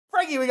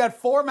Frankie, we got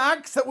 4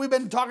 Macs that we've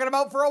been talking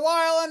about for a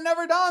while and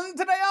never done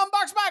today on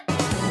BoxMac.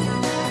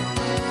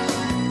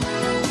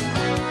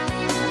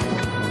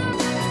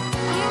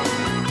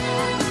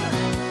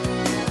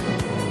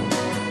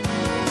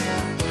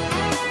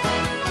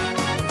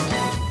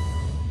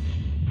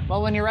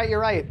 Well, when you're right, you're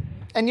right.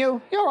 And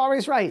you're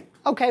always right.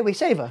 Okay, we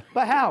savor,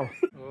 but how?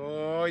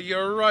 Oh,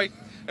 you're right.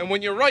 And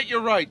when you're right,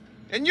 you're right.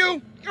 And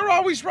you're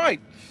always right.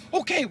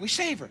 Okay, we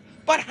savor,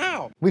 but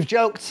how? We've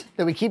joked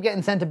that we keep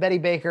getting sent to Betty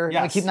Baker,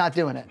 and we keep not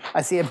doing it.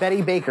 I see a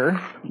Betty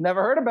Baker.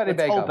 Never heard of Betty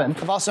Baker. Open.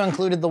 I've also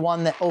included the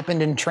one that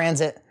opened in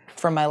transit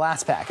from my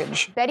last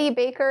package. Betty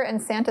Baker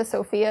and Santa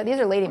Sophia. These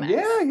are Lady Macs.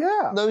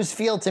 Yeah. Those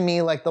feel to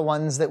me like the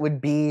ones that would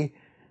be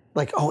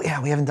like, oh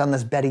yeah, we haven't done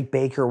this Betty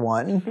Baker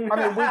one.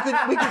 I mean,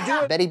 we could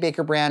do it. Betty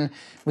Baker brand,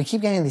 we keep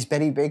getting these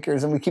Betty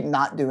Bakers and we keep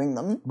not doing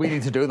them. We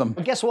need to do them.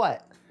 But guess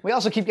what? We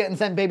also keep getting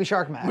sent Baby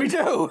Shark Mac. We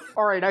do.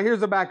 All right, now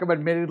here's a Mac I'm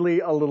admittedly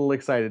a little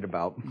excited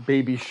about.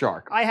 Baby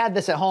Shark. I had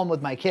this at home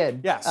with my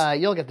kid. Yes.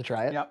 You'll get to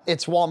try it. Yep.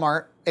 It's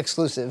Walmart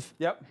exclusive.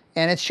 Yep.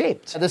 And it's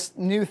shaped. This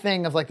new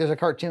thing of like there's a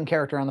cartoon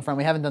character on the front.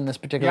 We haven't done this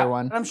particular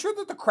one. And I'm sure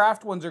that the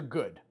Kraft ones are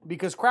good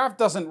because Kraft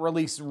doesn't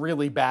release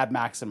really bad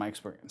Macs in my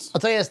experience.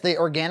 I'll tell you this, the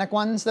organic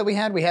ones that we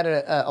had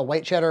a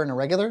white cheddar and a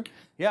regular.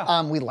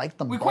 Yeah. We liked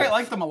them. We quite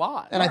like them a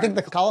lot. And I think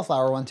the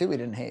cauliflower one too we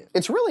didn't hate.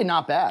 It's really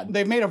not bad.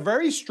 They've made a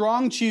very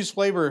strong cheese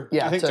flavor,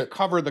 I think, to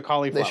cover the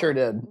cauliflower. They sure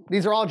did.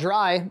 These are all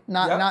dry,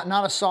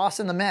 not a sauce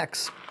in the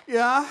mix.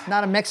 Yeah.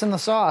 Not a mix in the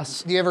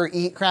sauce. Do you ever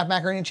eat Kraft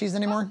macaroni and cheese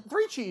anymore?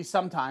 3 cheese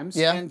sometimes.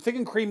 Yeah. And thick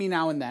and creamy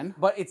now and then,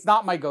 but it's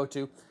not my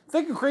go-to.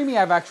 Thick and creamy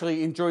I've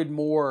actually enjoyed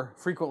more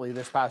frequently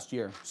this past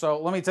year. So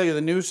let me tell you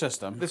the new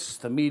system. This is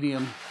the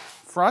medium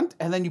front,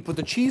 and then you put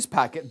the cheese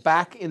packet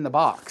back in the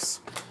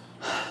box.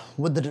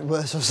 Would that it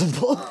were so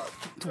simple.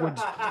 Would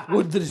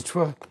that it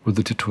were. Would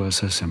that it were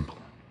so simple.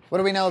 What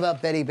do we know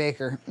about Betty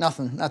Baker?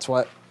 Nothing, that's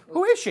what.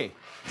 Who is she?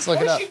 Let's look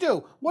What it does up. she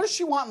do? What does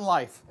she want in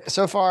life?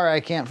 So far, I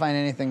can't find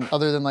anything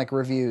other than like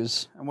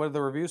reviews. And what do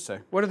the reviews say?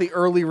 What do the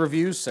early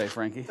reviews say,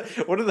 Frankie?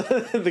 What do what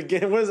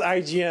does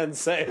IGN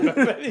say about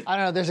Betty? I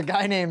don't know, there's a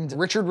guy named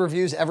Richard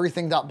Reviews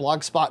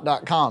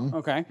Everything.blogspot.com.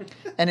 Okay.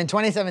 And in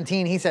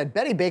 2017, he said,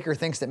 Betty Baker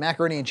thinks that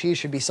macaroni and cheese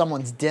should be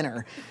someone's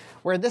dinner.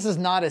 Where this is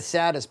not as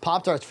sad as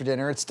Pop-Tarts for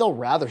dinner, it's still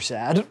rather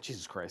sad.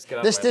 Jesus Christ, get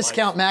out This of my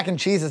discount mac and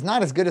cheese is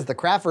not as good as the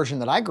Kraft version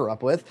that I grew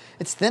up with.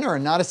 It's thinner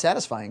and not as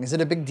satisfying. Is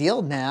it a big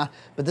deal? Nah,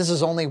 but this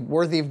is only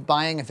worthy of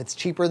buying if it's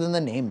cheaper than the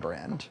name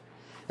brand.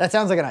 That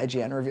sounds like an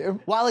IGN review.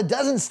 While it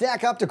doesn't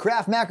stack up to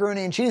Kraft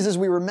macaroni and cheeses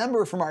we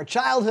remember from our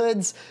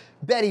childhoods,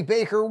 Betty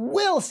Baker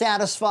will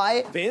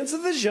satisfy. Fans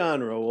of the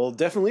genre will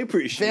definitely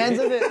appreciate Fans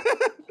of it.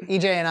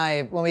 EJ and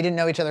I, when we didn't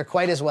know each other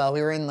quite as well,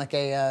 we were in like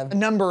a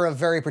number of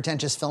very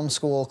pretentious film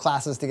school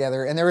classes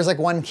together, and there was like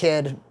one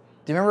kid.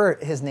 Do you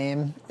remember his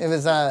name? It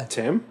was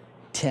Tim?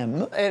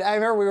 Tim. And I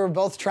remember we were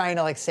both trying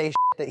to like say shit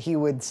that he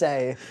would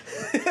say.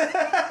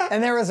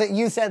 And there was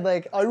you said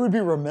like, I would be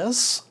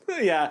remiss.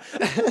 Yeah.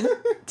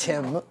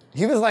 Tim.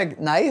 He was like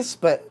nice,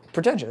 but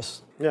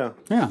pretentious. Yeah.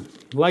 Yeah,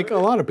 like a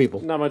lot of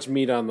people. Not much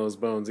meat on those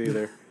bones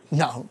either.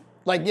 No.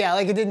 Like, yeah,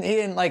 like he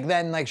didn't like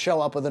then like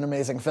show up with an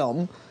amazing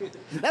film.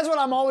 That's what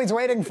I'm always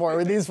waiting for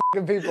with these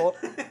fucking people.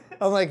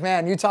 I'm like,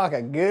 man, you talk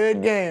a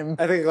good game.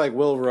 I think like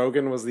Will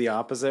Rogan was the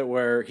opposite,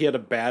 where he had a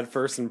bad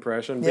first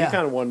impression, but he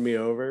kind of won me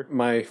over.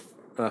 My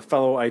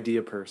fellow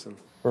idea person.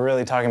 We're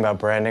really talking about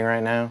branding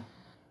right now?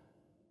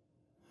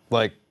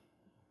 Like,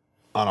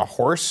 on a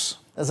horse?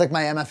 It's like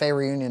my MFA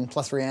reunion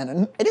plus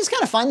Rhiannon. It is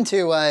kind of fun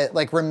to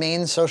like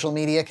remain social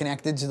media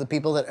connected to the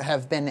people that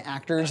have been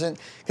actors, and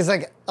because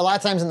like a lot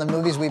of times in the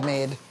movies we've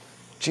made,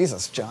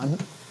 Jesus, John.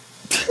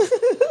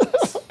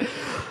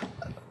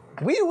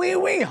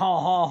 Oui,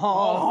 ha ha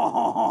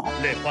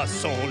ha. Les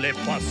poissons, les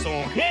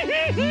poissons.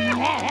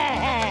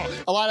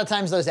 A lot of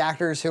times those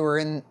actors who were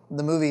in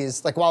the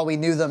movies, like while we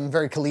knew them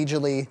very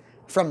collegially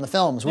from the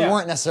films, we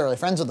weren't necessarily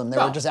friends with them. They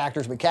were just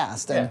actors we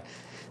cast. And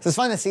so it's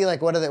fun to see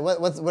like what do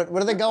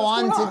they go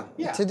on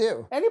to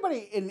do.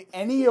 Anybody in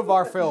any of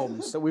our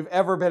films that we've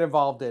ever been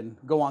involved in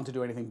go on to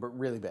do anything but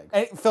really big.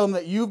 Any film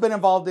that you've been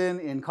involved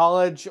in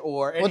college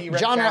or any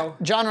John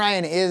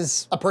Ryan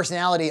is a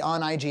personality on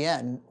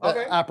IGN,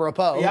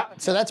 apropos. Yeah.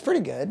 So that's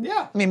pretty good.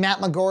 Yeah. I mean, Matt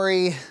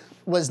McGorry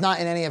was not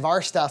in any of our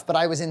stuff, but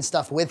I was in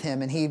stuff with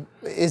him, and he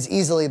is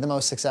easily the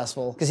most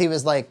successful because he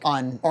was like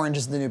on Orange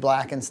is the New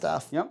Black and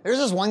stuff. Yep. There's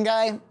this one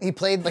guy, he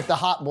played like the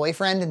hot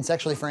boyfriend in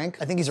Sexually Frank.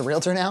 I think he's a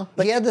realtor now.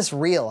 But he had this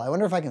reel, I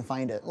wonder if I can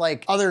find it,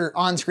 like other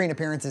on-screen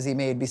appearances he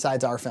made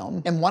besides our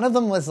film. And one of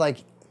them was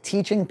like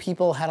teaching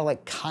people how to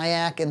like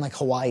kayak in like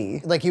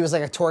Hawaii. Like he was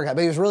like a tour guide,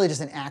 but he was really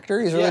just an actor.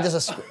 He was really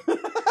just a...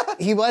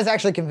 He was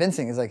actually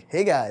convincing. He's like,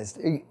 hey guys,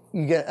 we're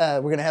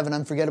gonna have an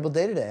unforgettable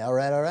day today. All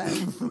right, all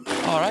right.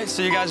 All right,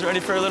 so you guys ready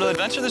for a little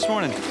adventure this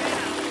morning?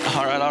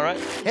 All right, all right.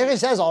 He actually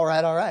says all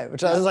right,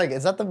 which I was like,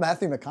 is that the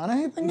Matthew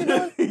McConaughey thing you're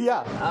doing?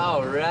 Yeah.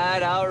 All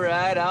right, all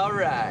right, all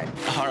right.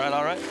 All right,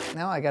 all right.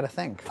 Now I gotta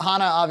think.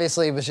 Hannah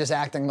obviously was just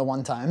acting the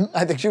one time.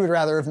 I think she would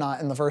rather have not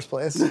in the first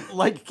place.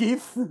 Like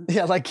Keith?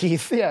 Yeah, like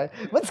Keith. Yeah.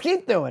 What's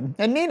Keith doing?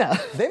 And Nina.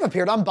 They've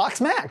appeared on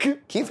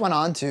BoxMac. Keith went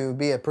on to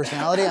be a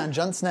personality on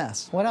Junt's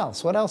Nest. What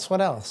else? What else?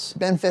 What else?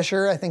 Ben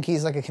Fisher, I think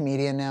he's like a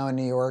comedian now in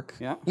New York.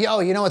 Yeah.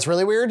 Yo, you know what's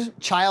really weird?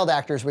 Child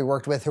actors we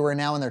worked with who are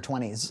now in their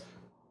 20s.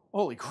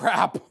 Holy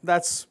crap.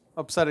 That's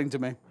upsetting to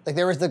me. Like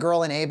there was the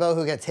girl in Abo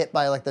who gets hit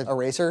by like the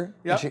eraser.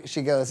 Yep. And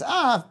she goes,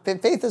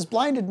 Faith has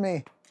blinded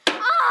me.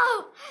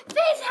 Oh,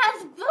 Faith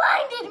has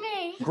blinded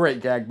me.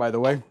 Great gag, by the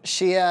way.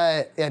 She,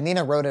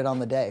 Nina wrote it on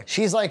the day.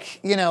 She's like,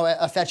 you know,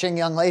 a fetching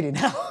young lady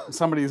now.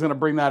 Somebody's gonna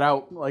bring that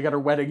out, like at her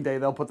wedding day,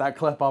 they'll put that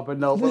clip up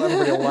and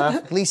everybody will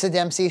laugh. Lisa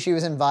Dempsey, she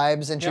was in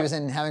Vibes and she was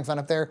in Having Fun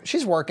Up There.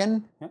 She's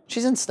working.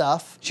 She's in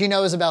stuff. She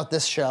knows about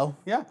this show.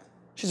 Yeah.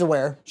 She's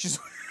aware. She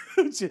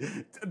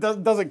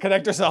doesn't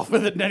connect herself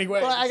with it in any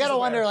way. Well, I gotta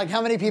wonder, like,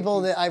 how many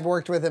people that I've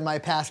worked with in my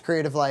past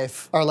creative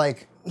life are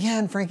like, yeah,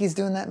 and Frankie's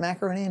doing that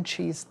macaroni and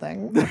cheese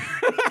thing.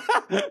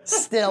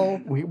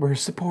 Still. We're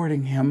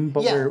supporting him,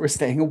 but we're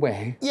staying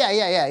away.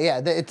 Yeah.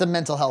 It's a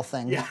mental health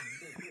thing. Yeah.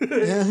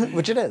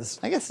 Which it is.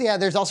 I guess, yeah,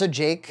 there's also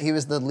Jake. He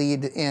was the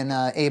lead in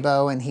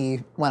Abo, and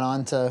he went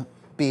on to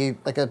be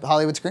like a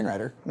Hollywood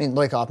screenwriter. I mean,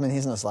 Lloyd Kaufman,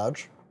 he's no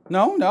slouch.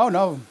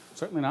 No,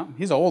 certainly not.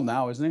 He's old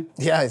now, isn't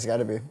he? Yeah, he's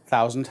gotta be.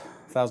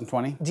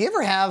 1,020. Do you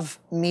ever have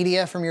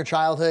media from your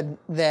childhood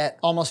that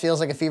almost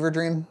feels like a fever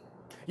dream?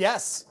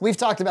 Yes. We've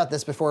talked about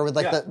this before with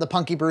like the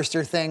Punky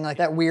Brewster thing, like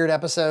that weird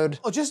episode.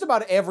 Oh, just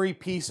about every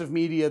piece of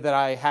media that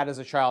I had as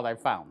a child I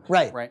found.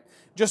 Right.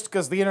 Just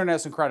because the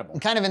internet's incredible.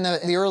 And kind of in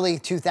the early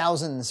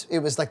 2000s, it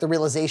was like the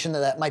realization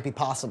that might be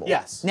possible.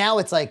 Yes. Now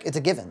it's like, it's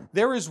a given.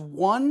 There is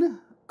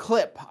one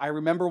clip I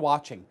remember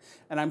watching,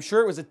 and I'm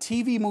sure it was a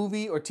TV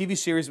movie or TV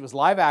series, it was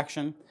live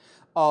action,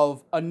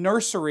 of a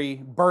nursery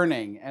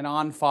burning and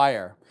on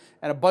fire,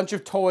 and a bunch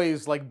of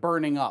toys like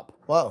burning up.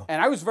 Whoa.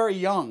 And I was very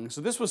young, so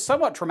this was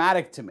somewhat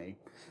traumatic to me.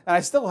 And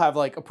I still have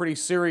like a pretty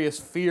serious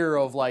fear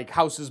of like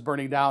houses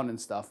burning down and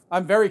stuff.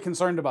 I'm very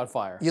concerned about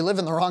fire. You live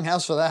in the wrong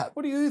house for that.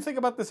 What do you think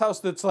about this house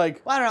that's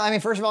like... Well, I don't know. I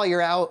mean, first of all,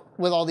 you're out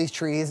with all these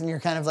trees and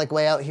you're kind of like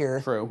way out here.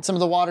 True. Some of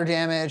the water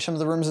damage, some of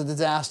the rooms of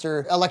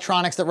disaster,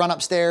 electronics that run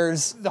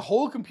upstairs. The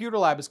whole computer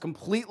lab is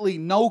completely,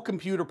 no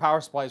computer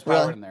power supply is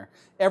powered in there.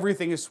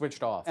 Everything is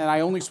switched off. And I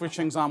only switch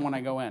things on when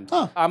I go in.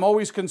 Huh. I'm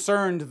always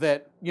concerned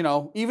that, you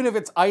know, even if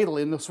it's idle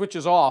and the switch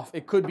is off,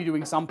 it could be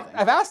doing something.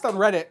 I've asked on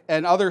Reddit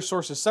and other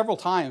sources several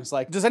times,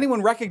 like, does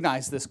anyone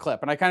recognize this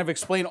clip? And I kind of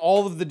explain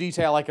all of the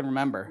detail I can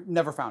remember.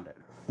 Never found it.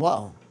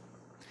 Whoa.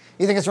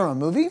 You think it's from a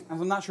movie?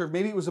 I'm not sure.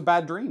 Maybe it was a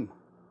bad dream.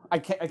 I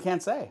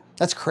can't say.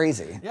 That's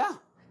crazy. Yeah.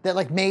 That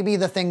like maybe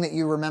the thing that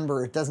you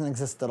remember doesn't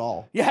exist at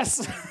all.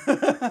 Yes.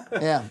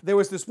 Yeah. There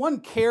was this one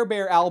Care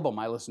Bear album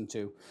I listened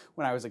to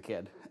when I was a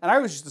kid. And I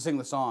always used to sing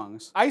the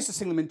songs. I used to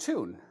sing them in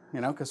tune,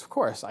 you know, because of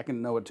course I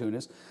can know what tune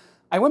is.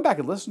 I went back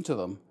and listened to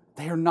them.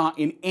 They are not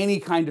in any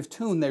kind of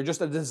tune. They're just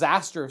a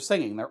disaster of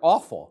singing. They're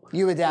awful.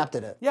 You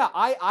adapted it. Yeah,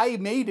 I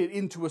made it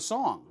into a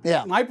song.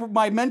 Yeah.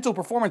 My mental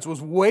performance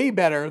was way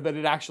better than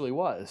it actually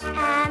was.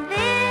 And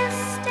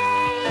this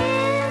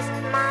day is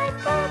my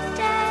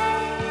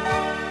birthday,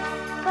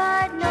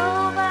 but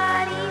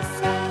nobody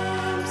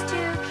seems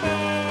to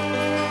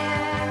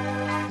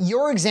care.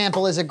 Your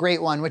example is a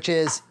great one, which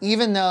is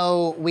even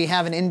though we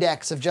have an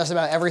index of just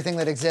about everything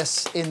that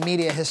exists in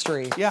media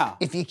history,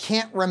 if you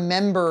can't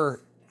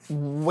remember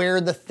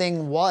where the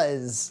thing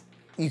was,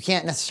 you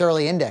can't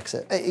necessarily index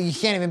it. You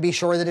can't even be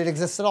sure that it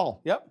exists at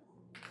all. Yep.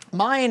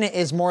 Mine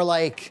is more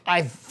like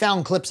I've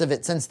found clips of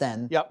it since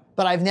then. Yep.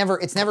 But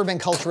it's never been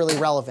culturally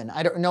relevant.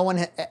 No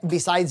one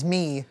besides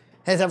me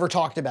has ever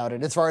talked about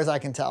it, as far as I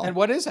can tell. And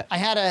what is it? I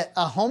had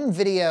a home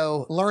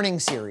video learning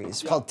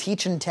series called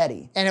Teachin'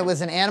 Teddy, and it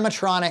was an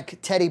animatronic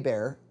teddy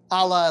bear,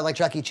 a la like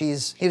Chuck E.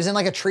 Cheese. He was in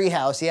like a tree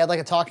house. He had like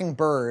a talking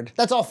bird.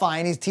 That's all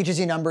fine. He teaches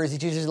you numbers, he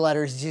teaches you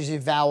letters, he teaches you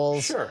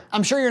vowels. Sure.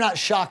 I'm sure you're not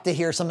shocked to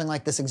hear something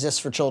like this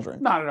exists for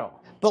children. Not at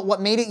all. But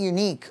what made it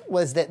unique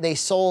was that they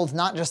sold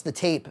not just the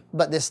tape,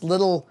 but this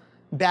little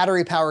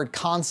battery-powered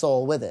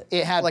console with it.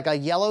 It had like a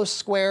yellow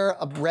square,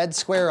 a red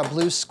square, a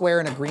blue square,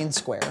 and a green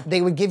square.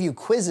 They would give you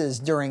quizzes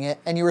during it,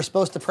 and you were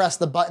supposed to press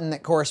the button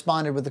that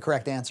corresponded with the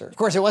correct answer. Of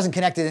course, it wasn't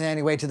connected in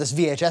any way to this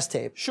VHS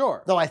tape.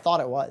 Sure. Though I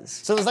thought it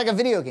was. So it was like a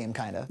video game,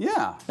 kind of.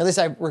 Yeah. At least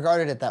I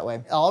regarded it that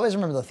way. I'll always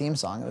remember the theme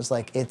song. It was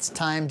like, it's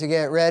time to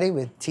get ready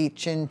with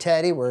Teachin'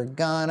 Teddy. We're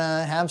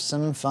gonna have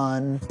some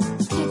fun.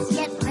 Kids,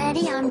 get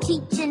ready, I'm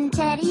teaching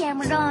Teddy, and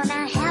we're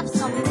gonna have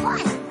some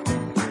fun.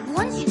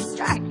 Once you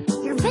start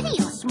your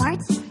video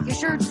smarts, you're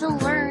sure to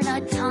learn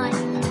a ton.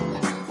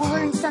 We'll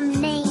learn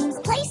some names,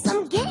 play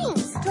some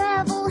games,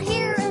 travel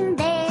here and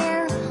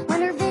there.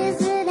 When our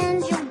visit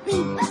ends, you'll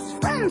be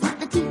best friends with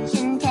the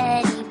Teachin'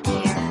 Teddy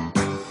bear.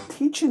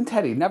 Teachin'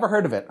 Teddy, never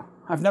heard of it.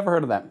 I've never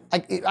heard of that. I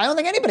don't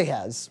think anybody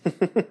has.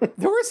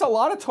 There was a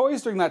lot of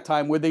toys during that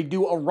time where they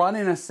do a run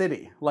in a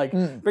city. Like,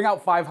 bring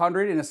out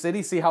 500 in a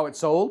city, see how it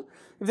sold.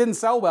 If it didn't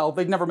sell well,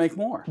 they'd never make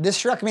more. This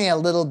struck me a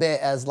little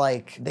bit as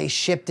like they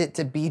shipped it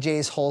to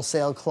BJ's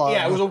Wholesale Club.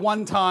 Yeah, it was a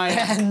one-time.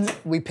 And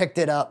we picked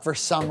it up for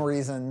some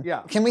reason.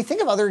 Yeah. Can we think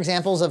of other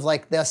examples of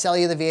like they'll sell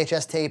you the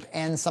VHS tape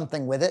and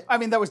something with it? I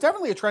mean, that was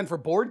definitely a trend for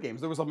board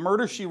games. There was a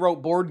Murder, She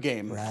Wrote board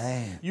game.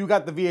 Right. You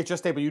got the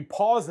VHS tape, and you'd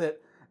pause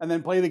it, and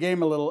then play the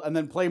game a little, and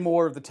then play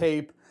more of the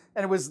tape.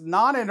 And it was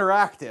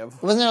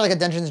non-interactive. Wasn't there like a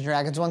Dungeons and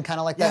Dragons one kind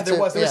of like that? Yeah, there too?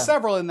 was. There were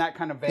several in that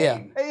kind of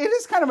vein. Yeah. It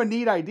is kind of a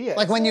neat idea.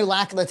 Like when you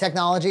lack the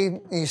technology,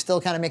 you still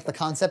kind of make the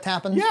concept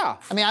happen. Yeah.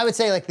 I mean, I would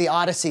say like the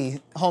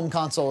Odyssey home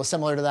console is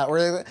similar to that,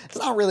 where it's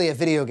not really a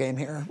video game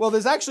here. Well,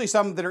 there's actually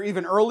some that are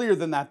even earlier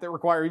than that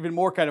require even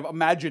more kind of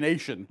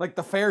imagination. Like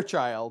the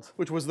Fairchild,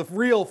 which was the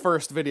real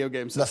first video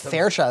game system. The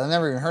Fairchild, I've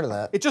never even heard of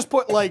that. It just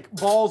put like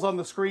balls on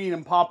the screen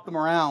and popped them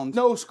around.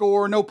 No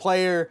score, no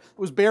player. It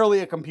was barely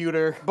a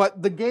computer.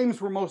 But the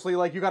games were mostly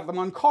like you got them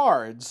on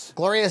cards.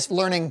 Gloria's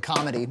learning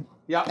comedy.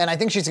 Yeah. And I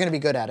think she's gonna be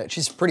good at it.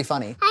 She's pretty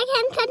funny. I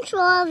can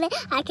control it.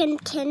 I can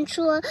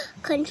control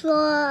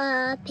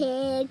a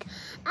pig.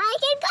 I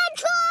can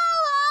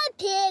control a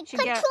pig.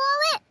 Control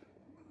it.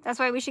 That's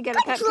why we should get a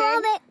pet Control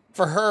pig. it.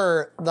 For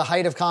her, the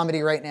height of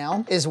comedy right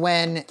now is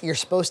when you're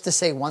supposed to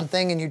say one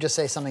thing and you just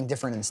say something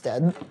different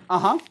instead.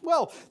 Uh-huh.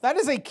 Well, that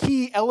is a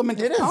key element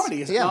of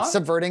comedy, is it not?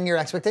 Subverting your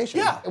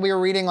expectations. Yeah. We were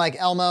reading like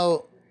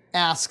Elmo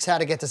asks how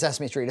to get to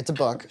Sesame Street. It's a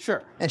book.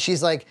 Sure. And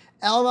she's like,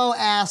 Elmo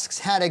asks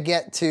how to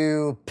get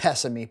to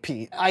Pessamy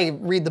Pete. I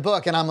read the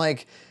book and I'm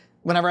like,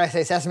 whenever I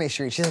say Sesame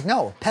Street, she's like,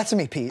 no,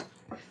 Pessamy Pete.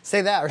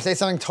 Say that or say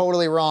something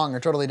totally wrong or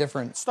totally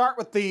different. Start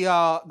with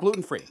the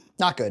gluten-free.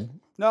 Not good.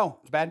 No,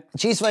 it's bad.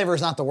 Cheese flavor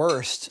is not the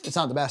worst. It's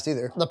not the best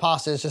either. The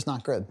pasta is just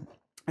not good.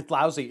 It's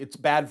lousy. It's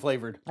bad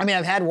flavored. I mean,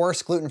 I've had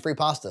worse gluten-free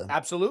pasta.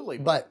 Absolutely.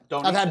 But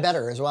Don't I've eat had it.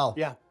 better as well.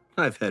 Yeah.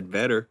 I've had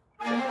better.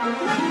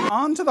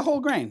 On to the whole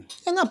grain.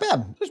 And not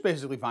bad. It's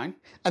basically fine.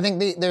 I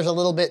think there's a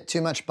little bit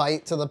too much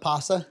bite to the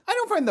pasta. I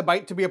don't find the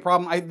bite to be a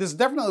problem. There's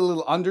definitely a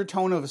little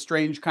undertone of a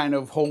strange kind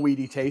of whole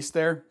wheaty taste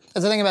there.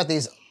 That's the thing about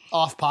these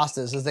off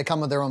pastas is they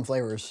come with their own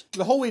flavors.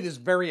 The whole wheat is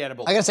very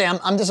edible. I gotta say,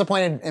 I'm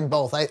disappointed in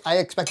both. I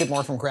expected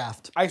more from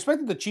Kraft. I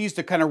expected the cheese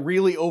to kind of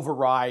really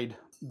override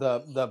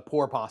the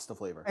poor pasta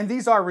flavor. And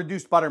these are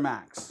reduced butter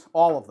Macs,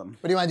 all of them.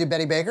 What do you want to do,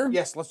 Betty Baker?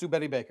 Yes, let's do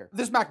Betty Baker.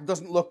 This Mac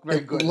doesn't look very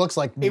good. It looks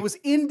like... It was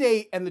in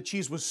date and the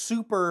cheese was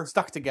super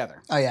stuck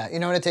together. Oh yeah, you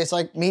know what it tastes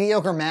like?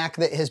 Mediocre Mac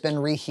that has been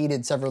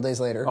reheated several days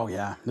later. Oh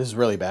yeah, this is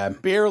really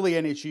bad. Barely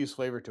any cheese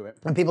flavor to it.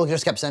 And people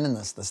just kept sending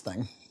this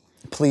thing.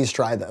 Please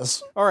try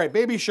this. All right,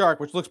 Baby Shark,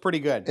 which looks pretty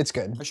good. It's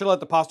good. I should have let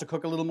the pasta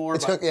cook a little more.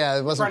 It's but cooked, yeah, it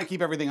I'm wasn't... trying to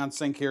keep everything on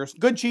sync here.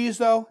 Good cheese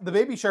though. The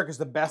Baby Shark is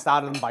the best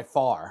out of them by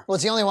far. Well,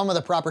 it's the only one with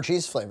a proper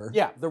cheese flavor.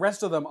 Yeah, the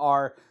rest of them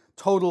are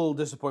total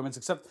disappointments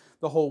except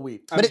the whole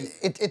wheat. But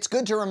it's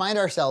good to remind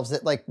ourselves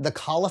that like the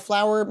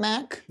cauliflower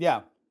Mac,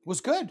 yeah,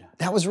 was good.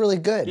 that was really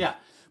good. Yeah.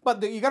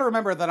 But you got to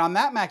remember that on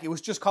that Mac, it was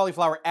just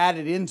cauliflower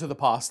added into the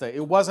pasta.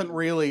 It wasn't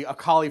really a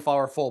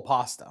cauliflower full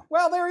pasta.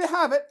 Well, there you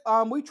have it.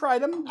 We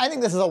tried them. I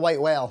think this is a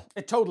white whale.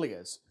 It totally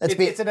is. Let's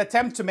It's an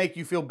attempt to make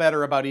you feel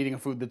better about eating a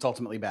food that's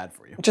ultimately bad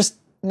for you.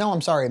 No,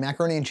 I'm sorry.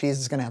 Macaroni and cheese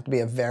is gonna have to be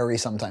a very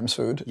sometimes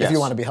food Yes. if you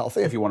want to be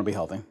healthy. If you want to be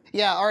healthy.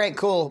 Yeah, all right,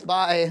 cool.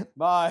 Bye.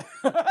 Bye.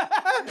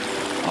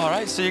 All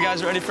right, so you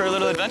guys ready for a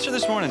little adventure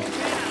this morning?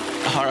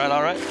 All right,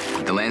 all right.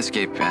 The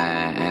landscape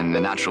and the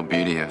natural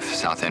beauty of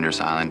South Andros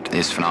Island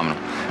is phenomenal.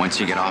 Once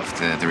you get off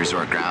the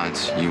resort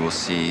grounds, you will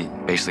see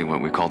basically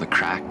what we call the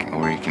crack,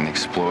 where you can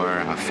explore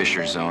a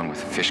fisher zone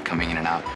with fish coming in and out.